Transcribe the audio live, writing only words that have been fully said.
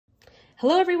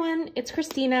Hello everyone, it's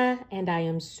Christina and I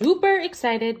am super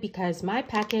excited because my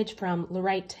package from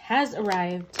Lorite has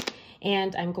arrived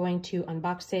and I'm going to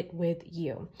unbox it with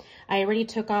you. I already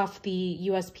took off the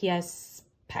USPS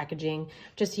packaging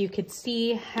just so you could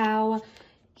see how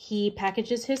he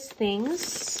packages his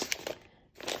things.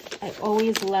 I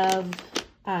always love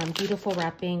beautiful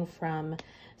wrapping from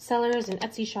sellers and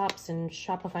Etsy shops and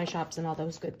Shopify shops and all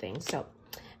those good things. So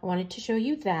I wanted to show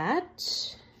you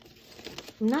that.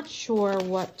 I'm not sure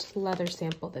what leather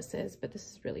sample this is, but this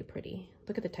is really pretty.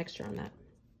 Look at the texture on that.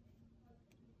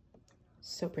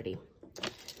 So pretty.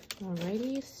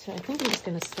 Alrighty, so I think I'm just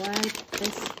gonna slide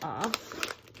this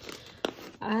off.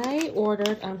 I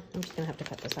ordered, I'm just gonna have to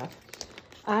cut this off.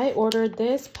 I ordered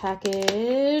this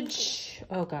package,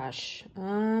 oh gosh,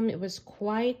 it was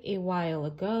quite a while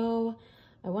ago.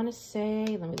 I wanna say,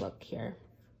 let me look here.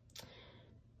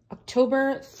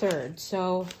 October 3rd,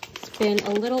 so it's been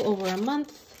a little over a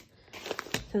month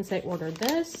since I ordered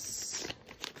this,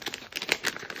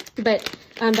 but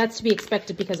that's to be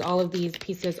expected because all of these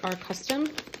pieces are custom.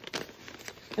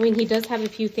 I mean, he does have a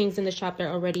few things in the shop that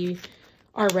already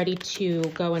are ready to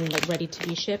go and like ready to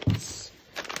be shipped,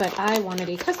 but I wanted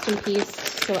a custom piece,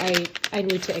 so I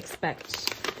knew to expect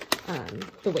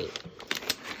the weight.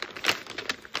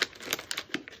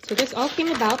 So this all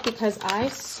came about because I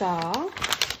saw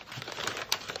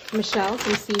Michelle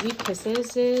from SEAWEED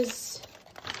Kisses'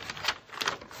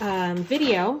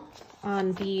 video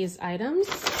on these items,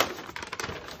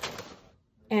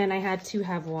 and I had to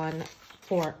have one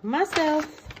for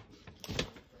myself.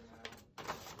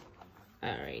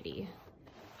 Alrighty.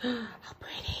 How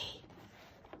pretty.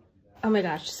 Oh my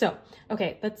gosh. So,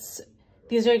 okay,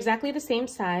 these are exactly the same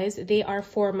size. They are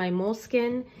for my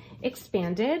Moleskine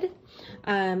expanded.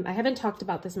 I haven't talked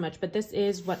about this much, but this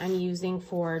is what I'm using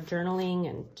for journaling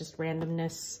and just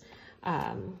randomness.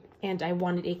 And I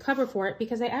wanted a cover for it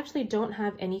because I actually don't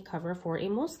have any cover for a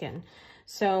Moleskine.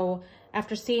 So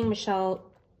after seeing Michelle's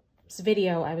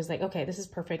video, I was like, okay, this is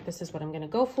perfect. This is what I'm gonna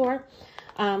go for.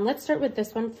 Let's start with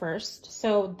this one first.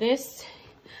 So this,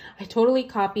 I totally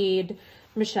copied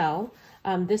Michelle.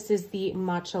 This is the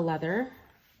Matcha leather.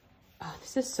 Oh,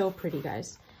 this is so pretty,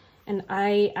 guys. And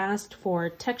I asked for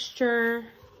texture,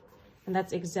 and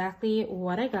that's exactly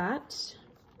what I got.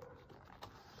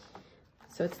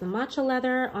 So it's the Matcha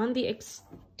leather on the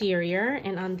exterior,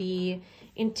 and on the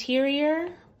interior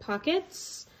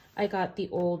pockets, I got the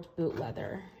old boot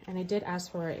leather. And I did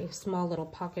ask for a small little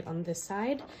pocket on this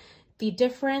side. The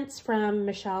difference from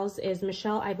Michelle's is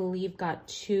Michelle, I believe, got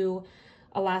two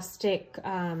elastic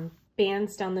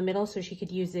bands down the middle so she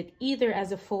could use it either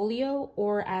as a folio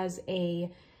or as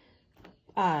a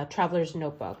traveler's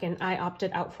notebook, and I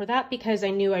opted out for that because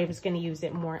I knew I was going to use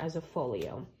it more as a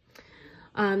folio.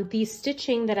 The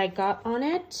stitching that I got on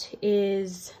it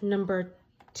is number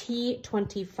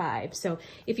T25. So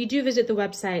if you do visit the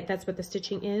website, that's what the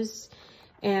stitching is.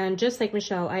 And just like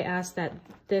Michelle, I asked that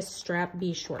this strap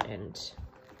be shortened.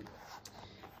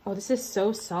 Oh, this is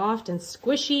so soft and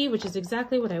squishy, which is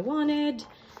exactly what I wanted.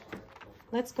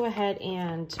 Let's go ahead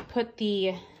and put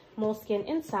the Moleskine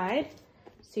inside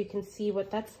so you can see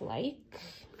what that's like.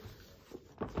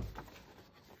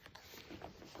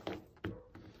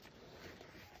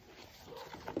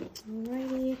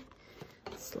 Alrighty,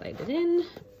 slide it in.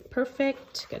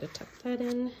 Perfect. Gotta tuck that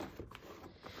in.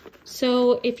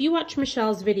 So if you watch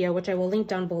Michelle's video, which I will link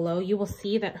down below, you will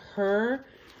see that her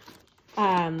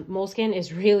Moleskine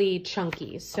is really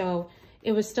chunky. So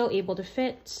it was still able to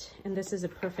fit, and this is a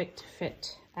perfect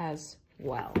fit as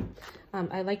well.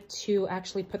 I like to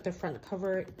actually put the front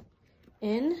cover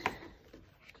in.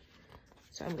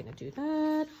 So I'm gonna do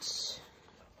that.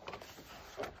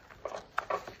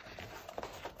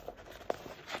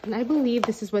 And I believe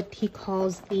this is what he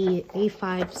calls the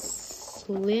A5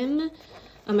 Slim.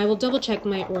 I will double check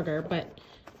my order, but,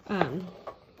 and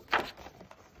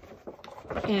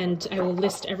I will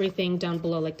list everything down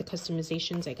below, like the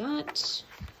customizations I got.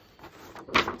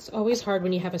 It's always hard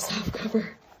when you have a soft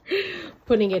cover,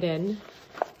 putting it in.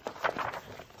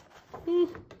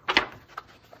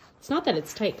 It's not that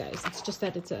it's tight, guys. It's just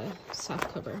that it's a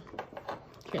soft cover.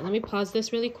 Here, let me pause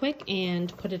this really quick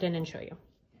and put it in and show you.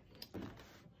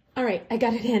 All right, I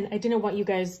got it in. I didn't want you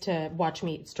guys to watch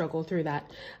me struggle through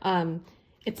that.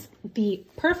 It's the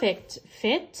perfect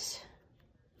fit.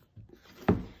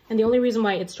 And the only reason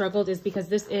why it struggled is because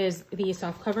this is the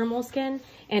soft cover Moleskine,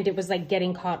 and it was like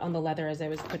getting caught on the leather as I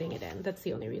was putting it in. That's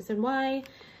the only reason why.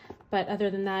 But other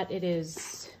than that, it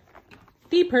is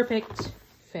the perfect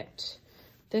fit.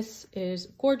 This is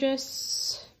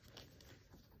gorgeous.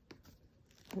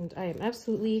 And I am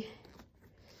absolutely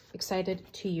excited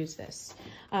to use this.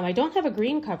 I don't have a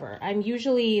green cover. I'm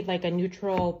usually like a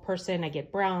neutral person. I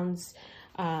get browns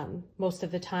most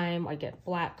of the time. I get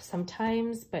black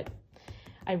sometimes, but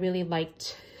I really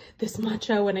liked this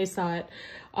matcha when I saw it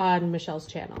on Michelle's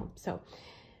channel. So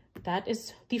that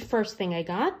is the first thing I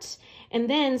got. And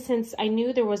then since I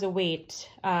knew there was a wait,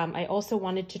 I also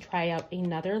wanted to try out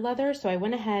another leather. So I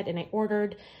went ahead and I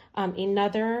ordered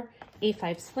another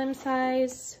A5 slim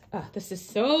size. Oh, this is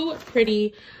so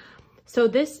pretty. So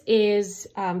this is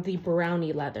the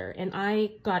Brownie leather, and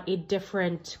I got a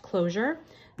different closure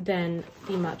than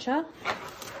the Matcha.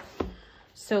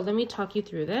 So let me talk you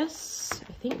through this.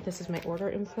 I think this is my order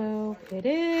info. It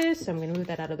is, so I'm gonna move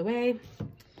that out of the way.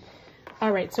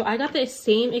 All right, so I got the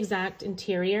same exact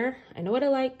interior. I know what I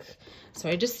like, so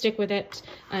I just stick with it.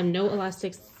 No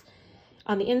elastics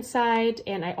on the inside,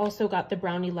 and I also got the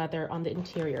Brownie leather on the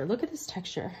interior. Look at this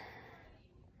texture.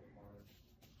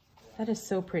 That is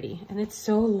so pretty, and it's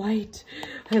so light.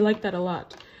 I like that a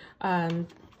lot.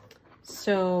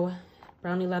 So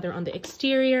Brownie leather on the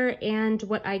exterior, and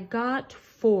what I got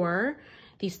for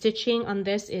the stitching on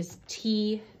this is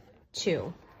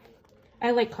T2.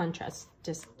 I like contrast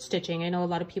stitching. I know a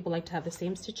lot of people like to have the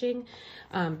same stitching,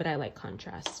 but I like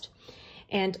contrast.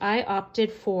 And I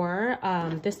opted for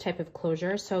this type of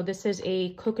closure. So this is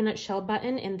a coconut shell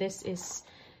button, and this is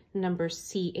number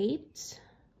C8.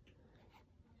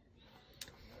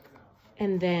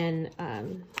 And then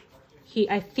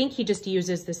I think he just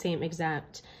uses the same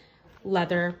exact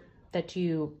leather that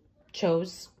you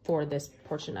chose for this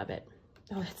portion of it.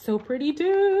 Oh, that's so pretty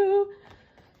too.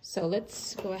 So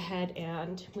let's go ahead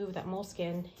and move that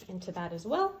moleskin into that as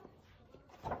well.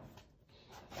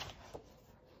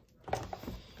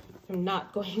 I'm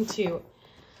not going to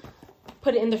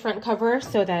put it in the front cover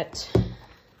so that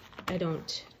I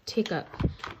don't take up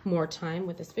more time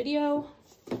with this video.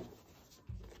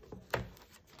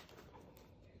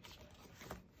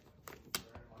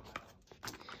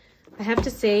 I have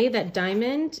to say that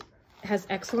Diamond has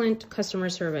excellent customer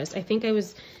service. I think I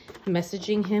was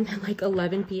messaging him at like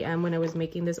 11 p.m. when I was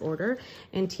making this order,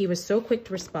 and he was so quick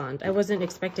to respond. I wasn't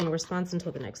expecting a response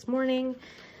until the next morning,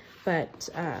 but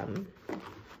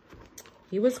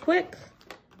he was quick.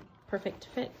 Perfect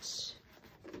fit.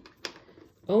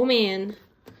 Oh man,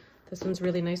 this one's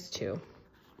really nice too.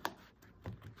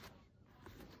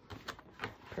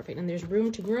 Perfect, and there's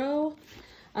room to grow.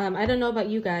 I don't know about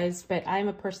you guys, but I'm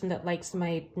a person that likes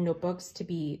my notebooks to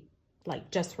be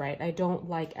like just right. I don't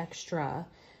like extra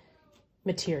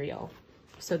material.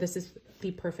 So this is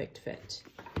the perfect fit.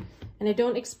 And I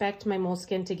don't expect my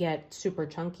moleskin to get super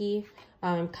chunky.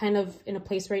 I'm kind of in a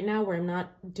place right now where I'm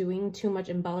not doing too much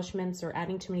embellishments or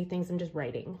adding too many things. I'm just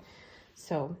writing.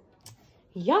 So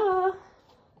yeah,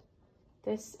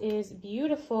 this is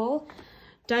beautiful.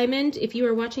 Diamond, if you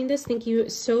are watching this, thank you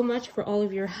so much for all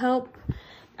of your help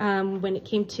when it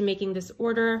came to making this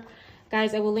order.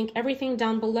 Guys, I will link everything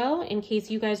down below in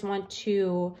case you guys want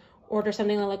to order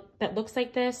something that looks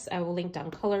like this. I will link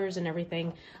down colors and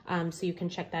everything so you can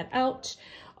check that out.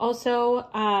 Also,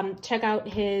 check out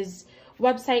his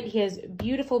website. He has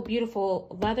beautiful,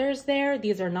 beautiful leathers there.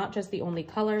 These are not just the only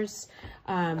colors.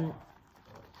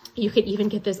 You could even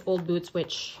get this old boots,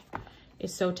 which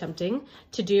is so tempting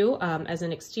to do as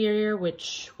an exterior,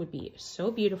 which would be so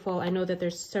beautiful. I know that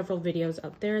there's several videos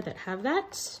out there that have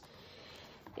that.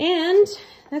 And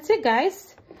that's it,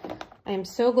 guys. I am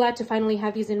so glad to finally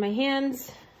have these in my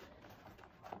hands,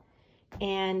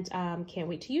 and can't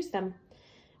wait to use them.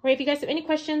 All right, if you guys have any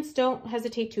questions, don't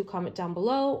hesitate to comment down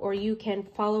below, or you can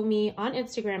follow me on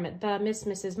Instagram at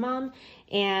 @the_Mrs.Mom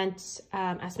and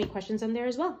ask me questions on there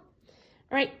as well. All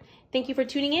right, thank you for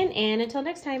tuning in, and until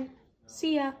next time,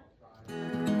 see ya.